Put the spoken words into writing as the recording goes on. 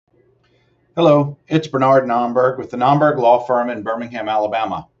Hello, it's Bernard Nomberg with the Nomberg Law Firm in Birmingham,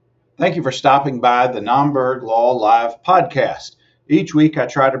 Alabama. Thank you for stopping by the Nomberg Law Live podcast. Each week, I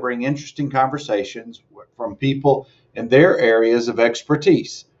try to bring interesting conversations from people in their areas of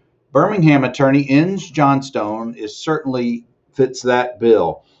expertise. Birmingham attorney Inge Johnstone is certainly fits that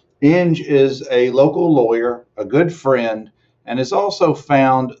bill. Inge is a local lawyer, a good friend, and has also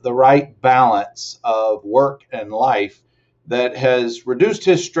found the right balance of work and life that has reduced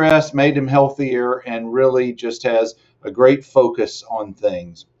his stress, made him healthier, and really just has a great focus on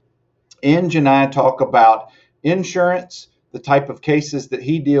things. Inge and I talk about insurance, the type of cases that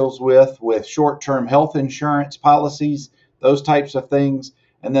he deals with short term health insurance policies, those types of things.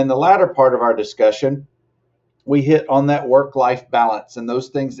 And then the latter part of our discussion, we hit on that work life balance and those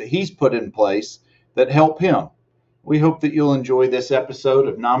things that he's put in place that help him. We hope that you'll enjoy this episode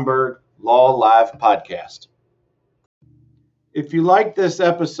of Nomberg Law Live Podcast. If you like this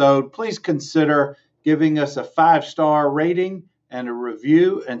episode, please consider giving us a 5-star rating and a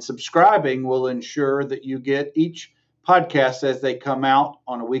review, and subscribing will ensure that you get each podcast as they come out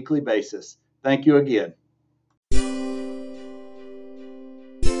on a weekly basis. Thank you again.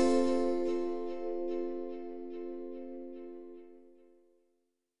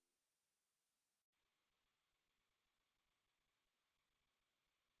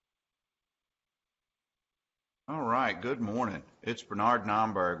 All right, good morning. It's Bernard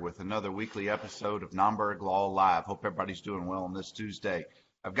Nomberg with another weekly episode of Nomberg Law Live. Hope everybody's doing well on this Tuesday.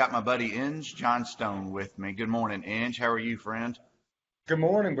 I've got my buddy Inge Johnstone with me. Good morning, Inge. How are you, friend? Good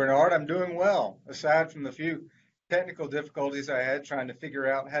morning, Bernard. I'm doing well, aside from the few technical difficulties I had trying to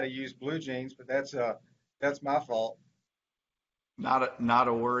figure out how to use Blue Jeans, but that's my fault. Not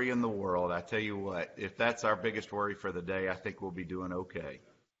a worry in the world. I tell you what, if that's our biggest worry for the day, I think we'll be doing okay.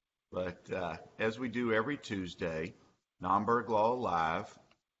 But as we do every Tuesday, Nomberg Law Live,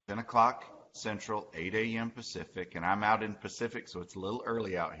 10 o'clock Central, 8 a.m. Pacific, and I'm out in Pacific, so it's a little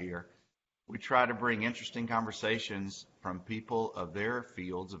early out here. We try to bring interesting conversations from people of their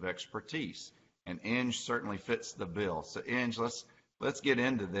fields of expertise, and Inge certainly fits the bill. So Inge, let's get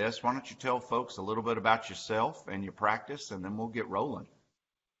into this. Why don't you tell folks a little bit about yourself and your practice, and then we'll get rolling.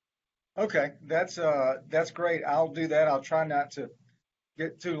 Okay, that's great. I'll do that. I'll try not to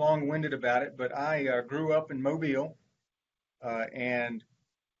get too long-winded about it, but I grew up in Mobile and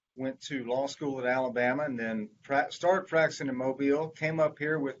went to law school at Alabama, and then started practicing in Mobile. Came up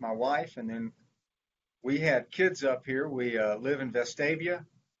here with my wife, and then we had kids up here. We live in Vestavia.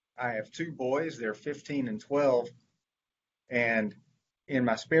 I have two boys. They're 15 and 12. And in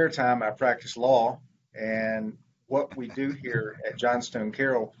my spare time, I practice law. And what we do here at Johnstone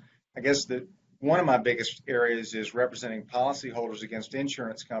Carroll, I guess that one of my biggest areas is representing policyholders against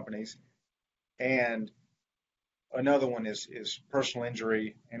insurance companies. And another one is personal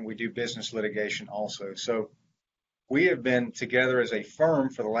injury, and we do business litigation also. So we have been together as a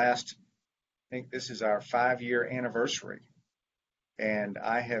firm for the last, I think this is our 5-year anniversary. And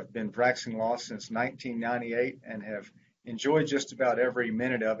I have been practicing law since 1998 and have enjoyed just about every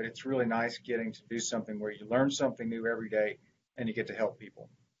minute of it. It's really nice getting to do something where you learn something new every day and you get to help people.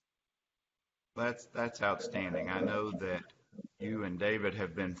 That's outstanding. I know that you and David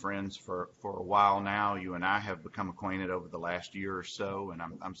have been friends for a while now. You and I have become acquainted over the last year or so, and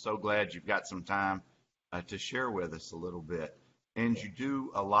I'm so glad you've got some time to share with us a little bit. And you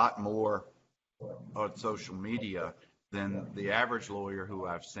do a lot more on social media than the average lawyer who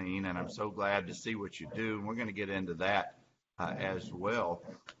I've seen, and I'm so glad to see what you do. And we're going to get into that as well.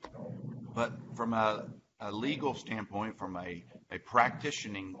 But from a legal standpoint, from a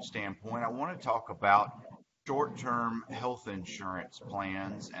practicing standpoint, I want to talk about short-term health insurance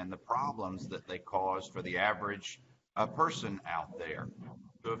plans and the problems that they cause for the average person out there.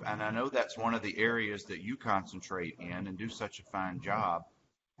 And I know that's one of the areas that you concentrate in and do such a fine job.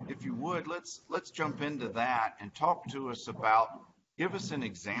 If you would, let's jump into that and talk to us about, give us an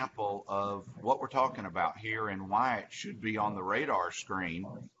example of what we're talking about here and why it should be on the radar screen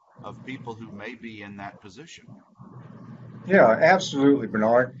of people who may be in that position. Yeah, absolutely,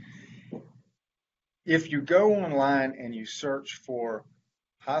 Bernard. If you go online and you search for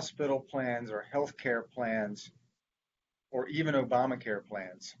hospital plans or healthcare plans or even Obamacare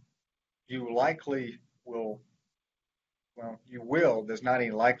plans, you likely will, well, you will, there's not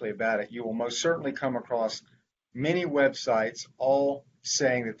any likely about it, you will most certainly come across many websites all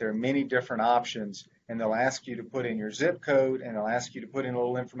saying that there are many different options, and they'll ask you to put in your zip code and they'll ask you to put in a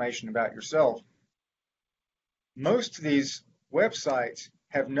little information about yourself. Most of these websites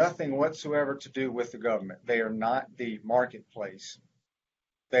have nothing whatsoever to do with the government. They are not the marketplace.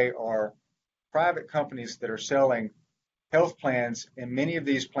 They are private companies that are selling health plans, and many of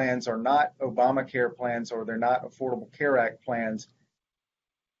these plans are not Obamacare plans or they're not Affordable Care Act plans.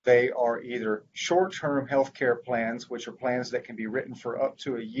 They are either short-term health care plans, which are plans that can be written for up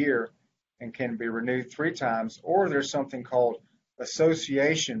to a year and can be renewed 3 times, or there's something called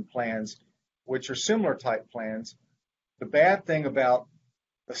association plans, which are similar type plans. The bad thing about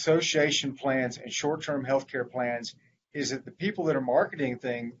association plans and short-term healthcare plans is that the people that are marketing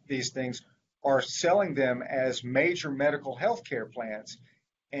these things are selling them as major medical health care plans,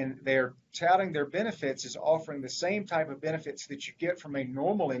 and they're touting their benefits as offering the same type of benefits that you get from a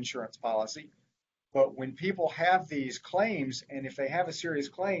normal insurance policy. But when people have these claims, and if they have a serious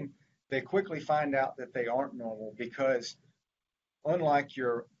claim, they quickly find out that they aren't normal, because unlike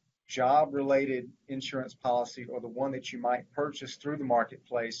your job-related insurance policy or the one that you might purchase through the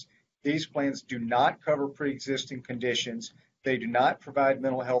marketplace, these plans do not cover pre-existing conditions. They do not provide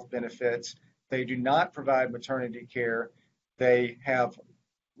mental health benefits. They do not provide maternity care. They have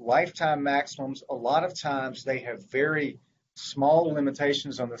lifetime maximums. A lot of times they have very small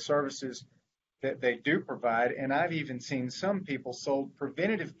limitations on the services that they do provide. And I've even seen some people sold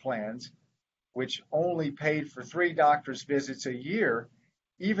preventative plans, which only paid for 3 doctor's visits a year,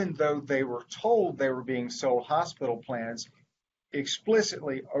 even though they were told they were being sold hospital plans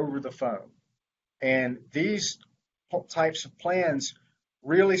explicitly over the phone. And these types of plans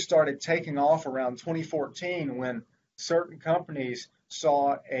really started taking off around 2014, when certain companies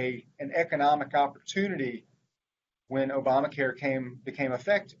saw an economic opportunity when Obamacare became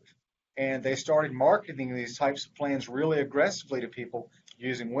effective. And they started marketing these types of plans really aggressively to people,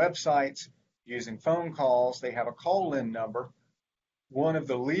 using websites, using phone calls. They have a call-in number. One of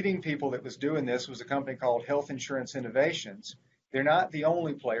the leading people that was doing this was a company called Health Insurance Innovations. They're not the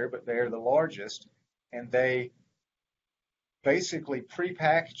only player, but they're the largest. And they basically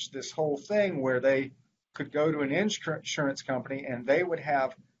prepackaged this whole thing where they could go to an insurance company and they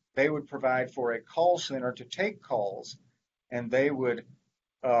would provide for a call center to take calls, and they would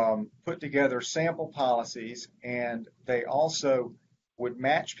put together sample policies, and they also would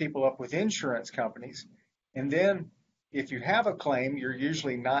match people up with insurance companies. And then if you have a claim, you're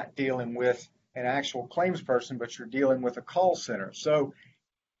usually not dealing with an actual claims person, but you're dealing with a call center. So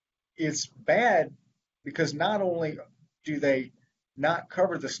it's bad because not only do they not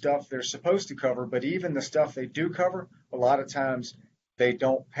cover the stuff they're supposed to cover, but even the stuff they do cover, a lot of times they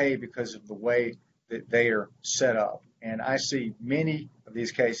don't pay because of the way that they are set up. And I see many of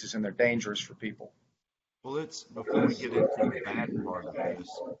these cases, and they're dangerous for people. Well, before we get into the bad part of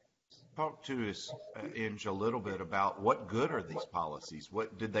this, talk to us, Inge, a little bit about what good are these policies?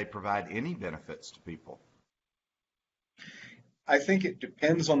 What did they provide any benefits to people? I think it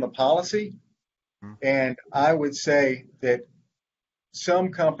depends on the policy. Hmm. And I would say that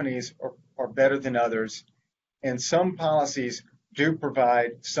some companies are better than others, and some policies do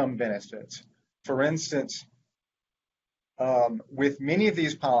provide some benefits. For instance, with many of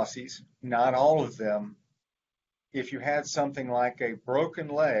these policies, not all of them, if you had something like a broken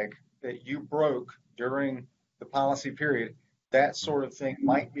leg that you broke during the policy period, that sort of thing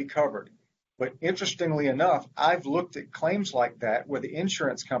might be covered. But interestingly enough, I've looked at claims like that where the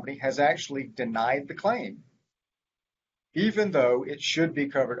insurance company has actually denied the claim, even though it should be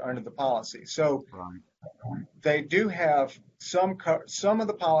covered under the policy. So they do have some of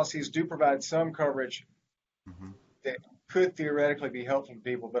the policies do provide some coverage that could theoretically be helpful to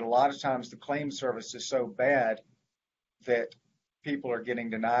people, but a lot of times the claim service is so bad that people are getting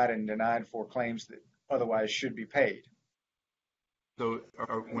denied for claims that otherwise should be paid. So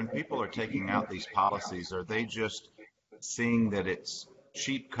when people are taking out these policies, are they just seeing that it's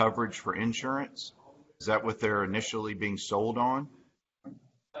cheap coverage for insurance? Is that what they're initially being sold on?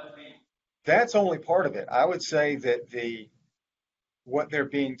 That's only part of it. I would say that what they're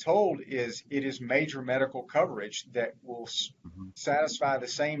being told is it is major medical coverage that will satisfy the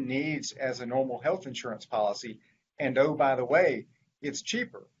same needs as a normal health insurance policy. And oh, by the way, it's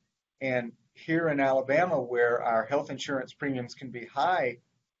cheaper. And here in Alabama, where our health insurance premiums can be high,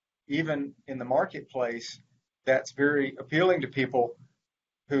 even in the marketplace, that's very appealing to people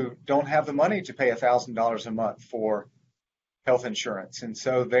who don't have the money to pay $1,000 a month for health insurance. And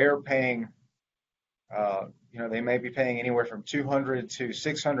so they're paying, they may be paying anywhere from $200 to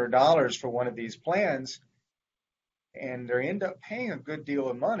 $600 for one of these plans, and they end up paying a good deal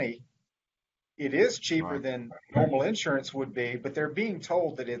of money. It is cheaper than normal insurance would be, but they're being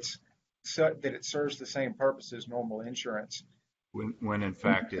told that it serves the same purpose as normal insurance. When in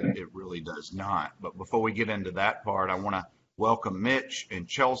fact it really does not. But before we get into that part, I want to welcome Mitch and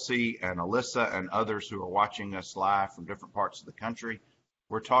Chelsea and Alyssa and others who are watching us live from different parts of the country.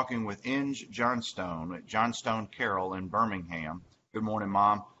 We're talking with Inge Johnstone at Johnstone Carroll in Birmingham. Good morning,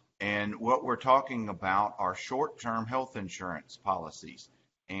 Mom. And what we're talking about are short-term health insurance policies.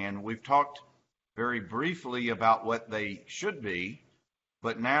 And we've talked very briefly about what they should be,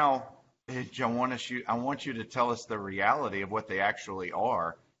 but now I want you to tell us the reality of what they actually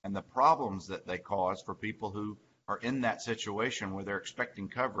are and the problems that they cause for people who are in that situation where they're expecting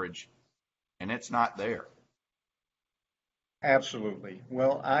coverage and it's not there. Absolutely.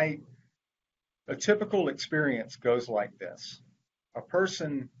 Well, a typical experience goes like this. A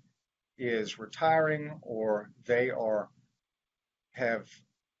person is retiring, or have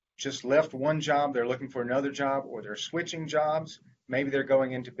just left one job, they're looking for another job, or they're switching jobs. Maybe they're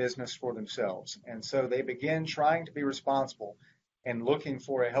going into business for themselves. And so they begin trying to be responsible and looking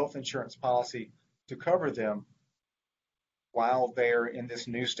for a health insurance policy to cover them while they're in this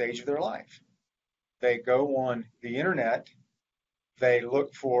new stage of their life. They go on the internet, they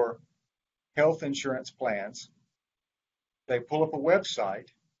look for health insurance plans, they pull up a website.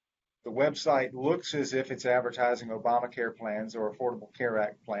 The website looks as if it's advertising Obamacare plans or Affordable Care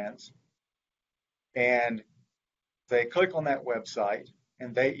Act plans. And they click on that website,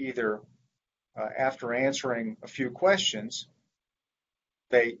 and they either, after answering a few questions,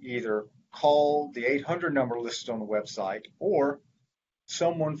 they either call the 800 number listed on the website, or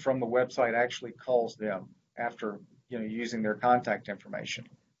someone from the website actually calls them after using their contact information.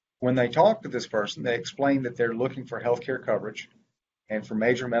 When they talk to this person, they explain that they're looking for healthcare coverage and for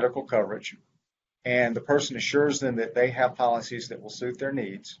major medical coverage, and the person assures them that they have policies that will suit their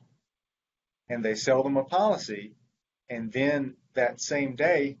needs, and they sell them a policy, and then that same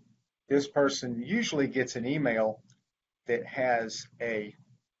day, this person usually gets an email that has a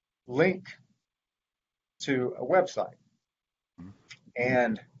link to a website.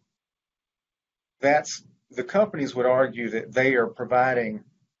 And the companies would argue that they are providing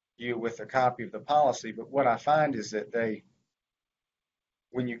you with a copy of the policy, but what I find is that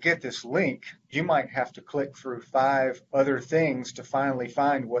when you get this link, you might have to click through 5 other things to finally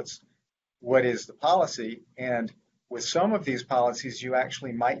find what is the policy. And with some of these policies, you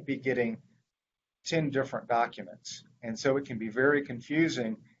actually might be getting 10 different documents. And so it can be very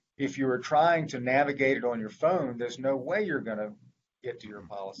confusing. If you are trying to navigate it on your phone, there's no way you're going to get to your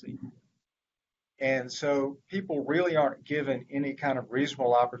policy. And so people really aren't given any kind of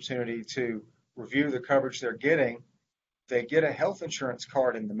reasonable opportunity to review the coverage they're getting. They get a health insurance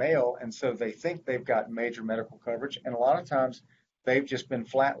card in the mail, and so they think they've got major medical coverage. And a lot of times they've just been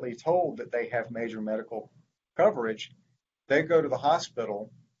flatly told that they have major medical coverage. They go to the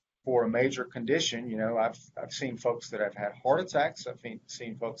hospital for a major condition. I've seen folks that have had heart attacks. I've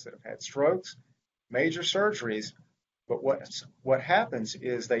seen folks that have had strokes, major surgeries. But what happens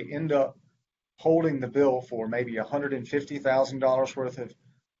is they end up holding the bill for maybe $150,000 worth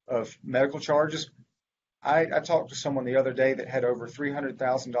of medical charges. I talked to someone the other day that had over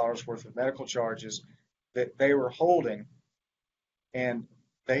 $300,000 worth of medical charges that they were holding, and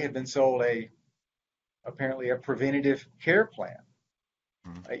they had been sold apparently a preventative care plan,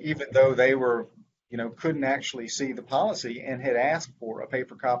 even though they were, couldn't actually see the policy and had asked for a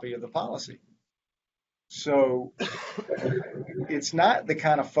paper copy of the policy. So it's not the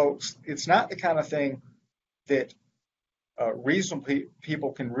kind of thing that reasonable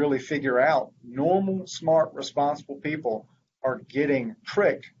people can really figure out. Normal, smart, responsible people are getting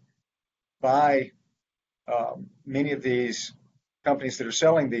tricked by many of these companies that are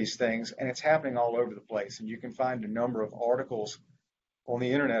selling these things, and it's happening all over the place. And you can find a number of articles on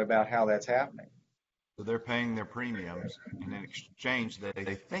the internet about how that's happening. So they're paying their premiums, and in exchange,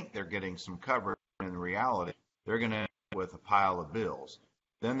 they think they're getting some coverage. In reality, they're going to end up with a pile of bills.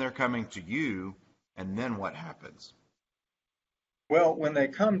 Then they're coming to you, and then what happens? Well, when they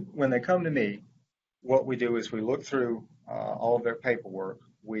come to me, what we do is we look through all of their paperwork.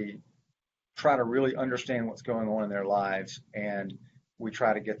 We try to really understand what's going on in their lives, and we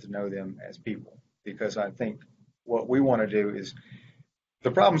try to get to know them as people. Because I think what we want to do is, the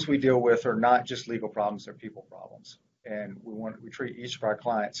problems we deal with are not just legal problems; they're people problems, and we treat each of our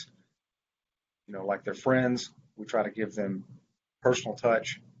clients, like they're friends. We try to give them personal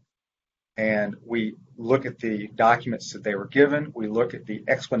touch. And we look at the documents that they were given. We look at the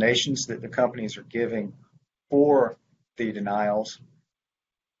explanations that the companies are giving for the denials.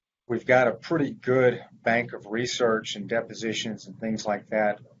 We've got a pretty good bank of research and depositions and things like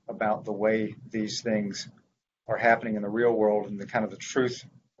that about the way these things are happening in the real world and the kind of the truth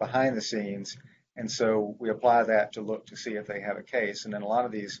behind the scenes. And so we apply that to look to see if they have a case. And in a lot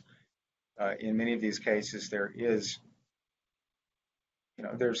of these, in many of these cases, there is,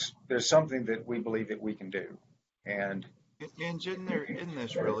 there's something that we believe that we can do. And And isn't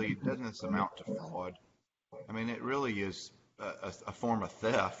this really, doesn't this amount to fraud? I mean, it really is a form of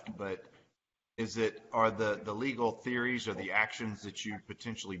theft, but are the legal theories or the actions that you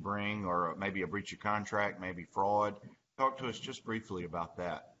potentially bring, or maybe a breach of contract, maybe fraud? Talk to us just briefly about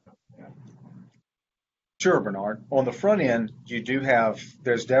that. Sure, Bernard. On the front end,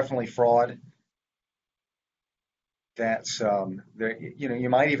 there's definitely fraud. That's there. You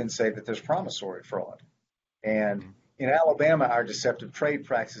might even say that there's promissory fraud. And Mhm. in Alabama, our Deceptive Trade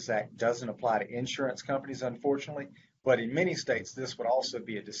Practices Act doesn't apply to insurance companies, unfortunately. But in many states, this would also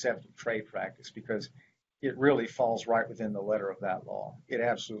be a deceptive trade practice because it really falls right within the letter of that law. It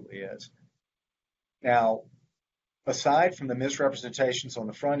absolutely is. Now, aside from the misrepresentations on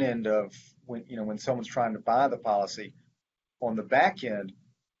the front end of when someone's trying to buy the policy, on the back end,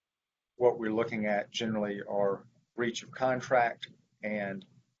 what we're looking at generally are breach of contract and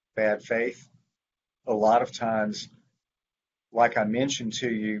bad faith. A lot of times, like I mentioned to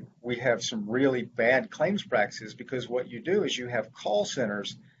you, we have some really bad claims practices because what you do is you have call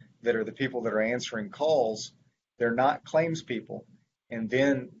centers that are the people that are answering calls. They're not claims people. And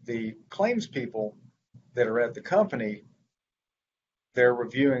then the claims people that are at the company, they're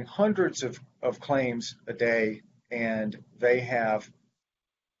reviewing hundreds of claims a day, and they're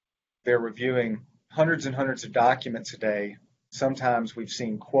reviewing hundreds and hundreds of documents a day. Sometimes we've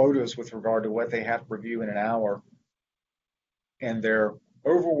seen quotas with regard to what they have to review in an hour, and they're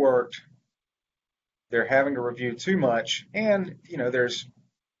overworked. They're having to review too much, and there's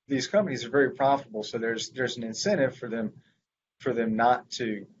these companies are very profitable, so there's an incentive for them not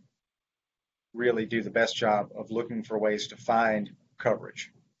to really do the best job of looking for ways to find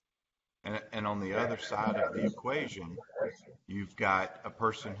coverage. And on the other side of the equation, you've got a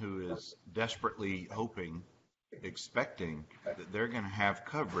person who is desperately hoping, expecting that they're going to have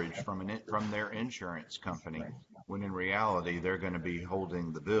coverage from their insurance company, when in reality they're going to be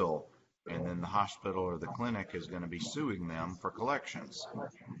holding the bill, and then the hospital or the clinic is going to be suing them for collections.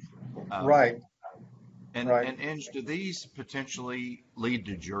 Um, Right, right. and Inge, do these potentially lead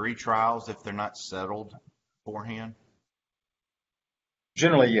to jury trials if they're not settled beforehand?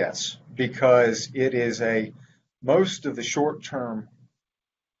 Generally, yes, because it is most of the short term,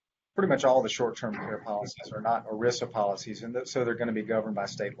 pretty much all the short term care policies are not ERISA policies, and so they're going to be governed by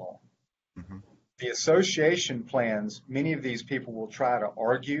state law. Hmm. The association plans, many of these people will try to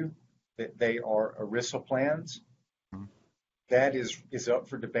argue that they are ERISA plans. That is up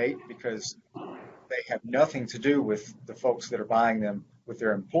for debate because they have nothing to do with the folks that are buying them with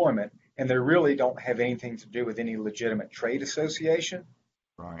their employment, and they really don't have anything to do with any legitimate trade association.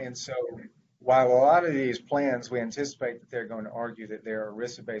 Right. And so while a lot of these plans, we anticipate that they're going to argue that they're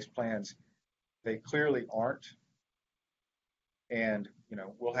ERISA-based plans, they clearly aren't. And,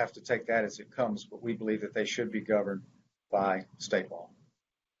 we'll have to take that as it comes, but we believe that they should be governed by state law.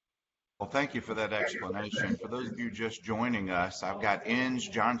 Well, thank you for that explanation. For those of you just joining us, I've got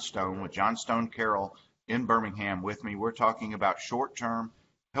Inge Johnstone with Johnstone Carroll in Birmingham with me. We're talking about short-term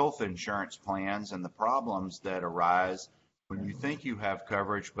health insurance plans and the problems that arise when you think you have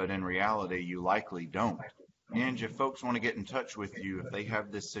coverage, but in reality, you likely don't. Inge, if folks want to get in touch with you, if they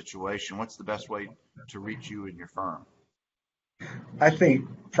have this situation, what's the best way to reach you and your firm? I think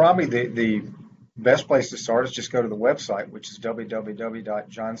probably the best place to start is just go to the website, which is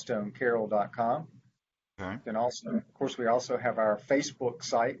www.johnstonecarroll.com. Okay. And also, of course, we also have our Facebook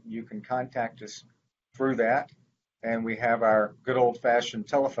site. You can contact us through that. And we have our good old-fashioned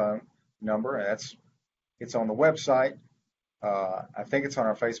telephone number. It's on the website. I think it's on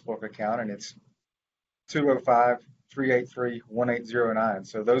our Facebook account, and it's 205-383-1809.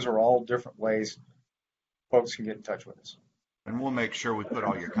 So those are all different ways folks can get in touch with us. And we'll make sure we put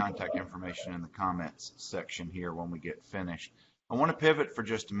all your contact information in the comments section here when we get finished. I want to pivot for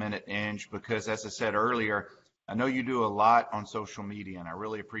just a minute, Inge, because as I said earlier, I know you do a lot on social media, and I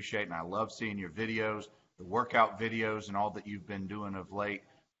really appreciate and I love seeing your videos, the workout videos, and all that you've been doing of late.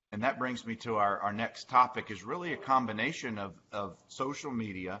 And that brings me to our next topic, is really a combination of social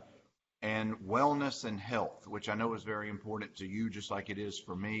media and wellness and health, which I know is very important to you, just like it is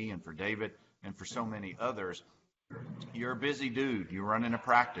for me and for David and for so many others. You're a busy dude. You're running a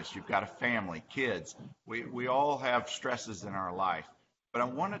practice. You've got a family, kids. We all have stresses in our life. But I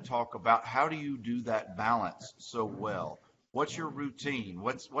want to talk about, how do you do that balance so well? What's your routine?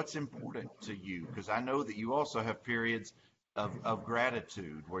 What's important to you? Because I know that you also have periods of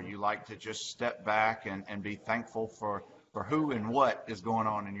gratitude where you like to just step back and be thankful for who and what is going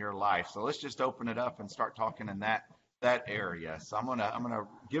on in your life. So let's just open it up and start talking in that area. So I'm gonna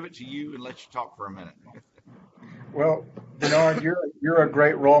give it to you and let you talk for a minute. Well, Bernard, you're a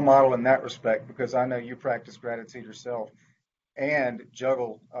great role model in that respect because I know you practice gratitude yourself. and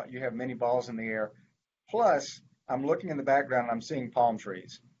juggle. You have many balls in the air. Plus, I'm looking in the background and I'm seeing palm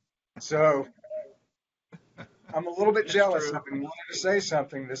trees. So I'm a little bit It's jealous. true. I've been wanting to say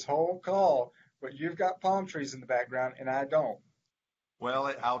something this whole call, but you've got palm trees in the background and I don't.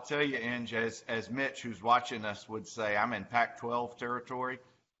 Well, I'll tell you, Inge, as Mitch, who's watching us, would say, I'm in Pac-12 territory.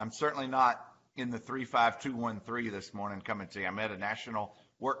 I'm certainly not in the 35213 this morning coming to you. I'm at a national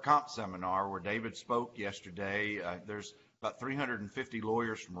work comp seminar where David spoke yesterday. There's about 350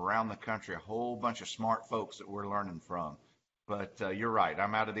 lawyers from around the country, a whole bunch of smart folks that we're learning from. But you're right,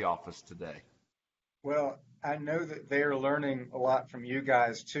 I'm out of the office today. Well, I know that they're learning a lot from you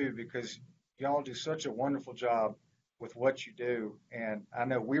guys too, because y'all do such a wonderful job with what you do. And I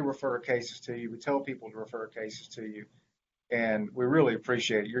know we refer cases to you. We tell people to refer cases to you, and we really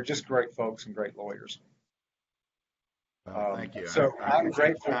appreciate it. You're just great folks and great lawyers. Thank you. So I I'm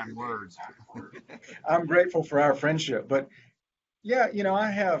appreciate the grateful. kind words. I'm grateful for our friendship. But yeah,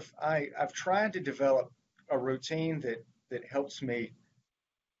 I've tried to develop a routine that helps me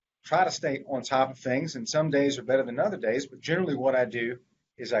try to stay on top of things. And some days are better than other days. But generally, what I do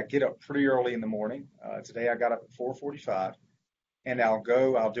is I get up pretty early in the morning. Today I got up at 4:45, and I'll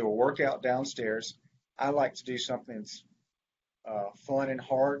do a workout downstairs. I like to do something that's fun and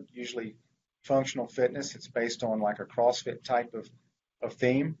hard, usually functional fitness. It's based on like a CrossFit type of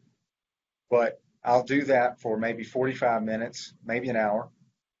theme, but I'll do that for maybe 45 minutes, maybe an hour,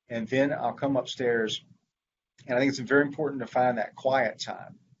 and then I'll come upstairs. And I think it's very important to find that quiet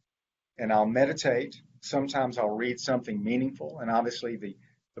time. And I'll meditate. Sometimes I'll read something meaningful, and obviously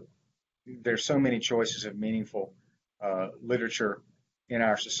there's so many choices of meaningful literature in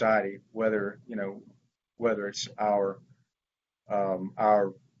our society, whether it's our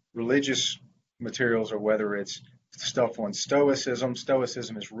religious materials or whether it's stuff on Stoicism.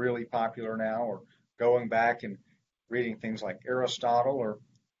 Stoicism is really popular now, or going back and reading things like Aristotle, or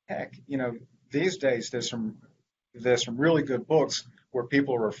heck, these days there's some really good books where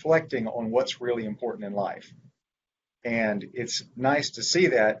people are reflecting on what's really important in life. And it's nice to see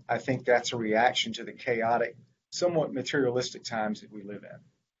that. I think that's a reaction to the chaotic, somewhat materialistic times that we live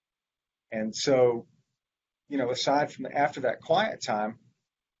in. And so, aside from after that quiet time,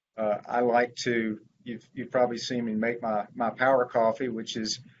 I like to, you've probably seen me make my power coffee, which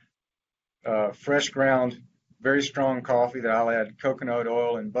is fresh ground, very strong coffee that I'll add coconut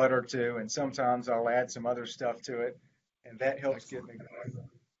oil and butter to, and sometimes I'll add some other stuff to it, and that helps get me going.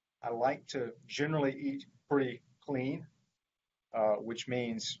 I like to generally eat pretty clean, which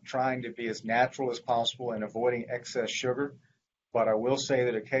means trying to be as natural as possible and avoiding excess sugar. But I will say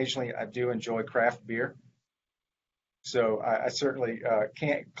that occasionally I do enjoy craft beer. So I certainly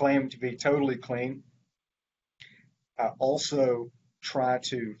can't claim to be totally clean. I also try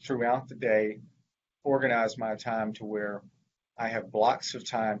to, throughout the day, organize my time to where I have blocks of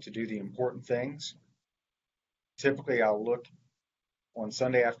time to do the important things. Typically, I'll look on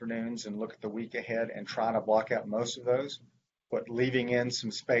Sunday afternoons and look at the week ahead and try to block out most of those, but leaving in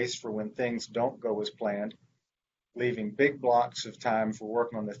some space for when things don't go as planned, leaving big blocks of time for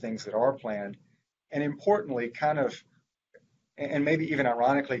working on the things that are planned, and importantly, kind of, and maybe even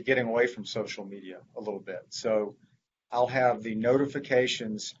ironically, getting away from social media a little bit. So I'll have the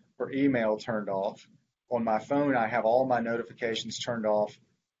notifications for email turned off. On my phone, I have all my notifications turned off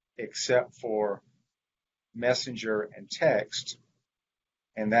except for Messenger and text.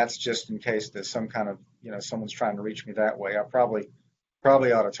 And that's just in case there's some kind of, someone's trying to reach me that way. I probably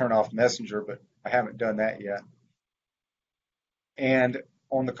ought to turn off Messenger, but I haven't done that yet. And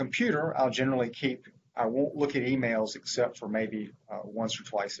on the computer, I won't look at emails except for maybe once or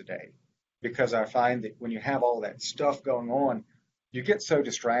twice a day, because I find that when you have all that stuff going on, you get so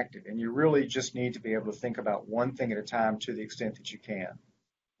distracted, and you really just need to be able to think about one thing at a time to the extent that you can.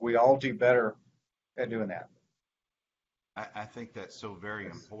 We all do better at doing that. I think that's so very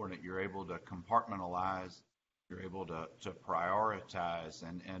important. You're able to compartmentalize, you're able to prioritize,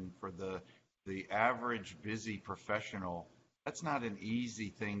 and for the average busy professional, that's not an easy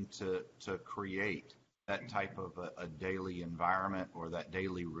thing to create, that type of a daily environment or that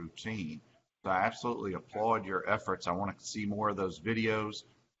daily routine. So I absolutely applaud your efforts. I want to see more of those videos.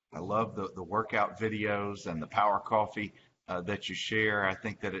 I love the workout videos and the power coffee that you share. I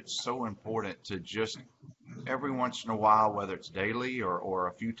think that it's so important to just every once in a while, whether it's daily or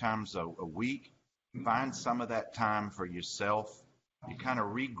a few times a week, find some of that time for yourself. You kind of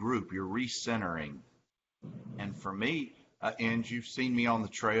regroup, you're recentering. And for me, and you've seen me on the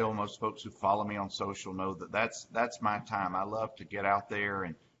trail, most folks who follow me on social know that that's my time. I love to get out there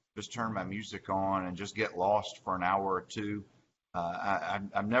and just turn my music on and just get lost for an hour or two.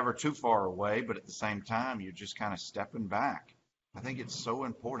 I'm never too far away, but at the same time, you're just kind of stepping back. I think it's so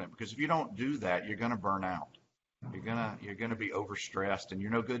important because if you don't do that, you're going to burn out. You're going to be overstressed, and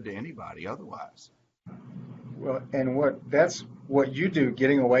you're no good to anybody otherwise. Well, and that's what you do,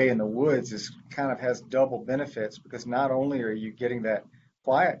 getting away in the woods is kind of has double benefits because not only are you getting that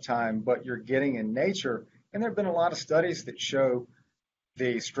quiet time, but you're getting in nature. And there have been a lot of studies that show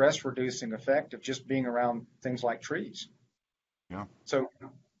the stress reducing effect of just being around things like trees. Yeah. So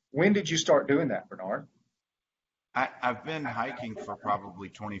when did you start doing that, Bernard? I've been hiking for probably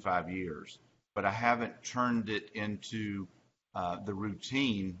 25 years, but I haven't turned it into the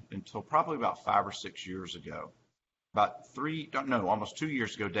routine until probably about 5 or 6 years ago. About three, don't know, almost 2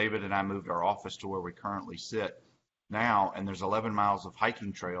 years ago, David and I moved our office to where we currently sit now, and there's 11 miles of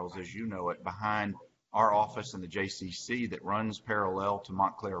hiking trails, as you know it, behind our office and the JCC that runs parallel to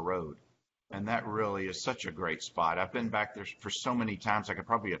Montclair Road. And that really is such a great spot. I've been back there for so many times. I could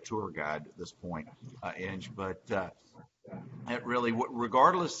probably be a tour guide at this point, Inge. But it really,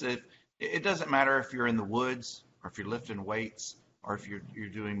 regardless if it doesn't matter if you're in the woods or if you're lifting weights or if you're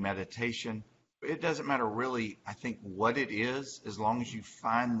doing meditation. It doesn't matter really, I think, what it is, as long as you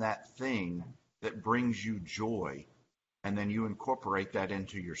find that thing that brings you joy and then you incorporate that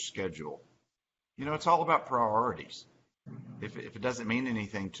into your schedule. You know, it's all about priorities. If it doesn't mean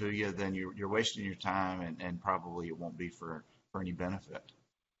anything to you, then you're wasting your time, and probably it won't be for any benefit.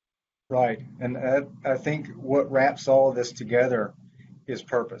 Right. And I think what wraps all of this together is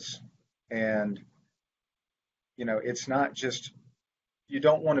purpose. And, it's not just, you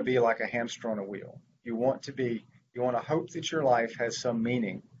don't want to be like a hamster on a wheel. You want to hope that your life has some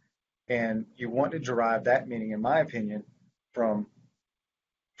meaning. And you want to derive that meaning, in my opinion, from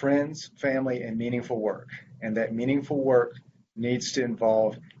friends, family, and meaningful work. And that meaningful work needs to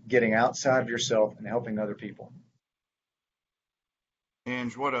involve getting outside of yourself and helping other people.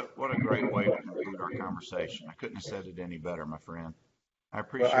 Ange, what a great way to conclude our conversation. I couldn't have said it any better, my friend. I Well,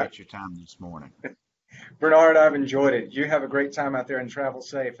 appreciate your time this morning. Bernard, I've enjoyed it. You have a great time out there and travel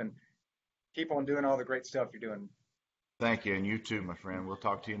safe and keep on doing all the great stuff you're doing. Thank you, and you too, my friend. We'll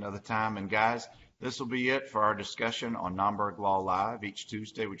talk to you another time. And guys, this will be it for our discussion on Naumburg Law Live. Each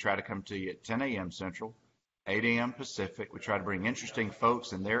Tuesday, we try to come to you at 10 a.m. Central, 8 a.m. Pacific. We try to bring interesting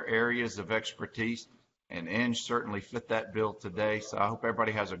folks in their areas of expertise, and Inge certainly fit that bill today. So I hope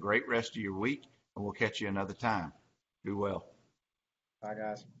everybody has a great rest of your week, and we'll catch you another time. Be well. Bye,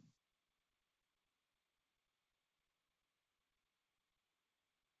 guys.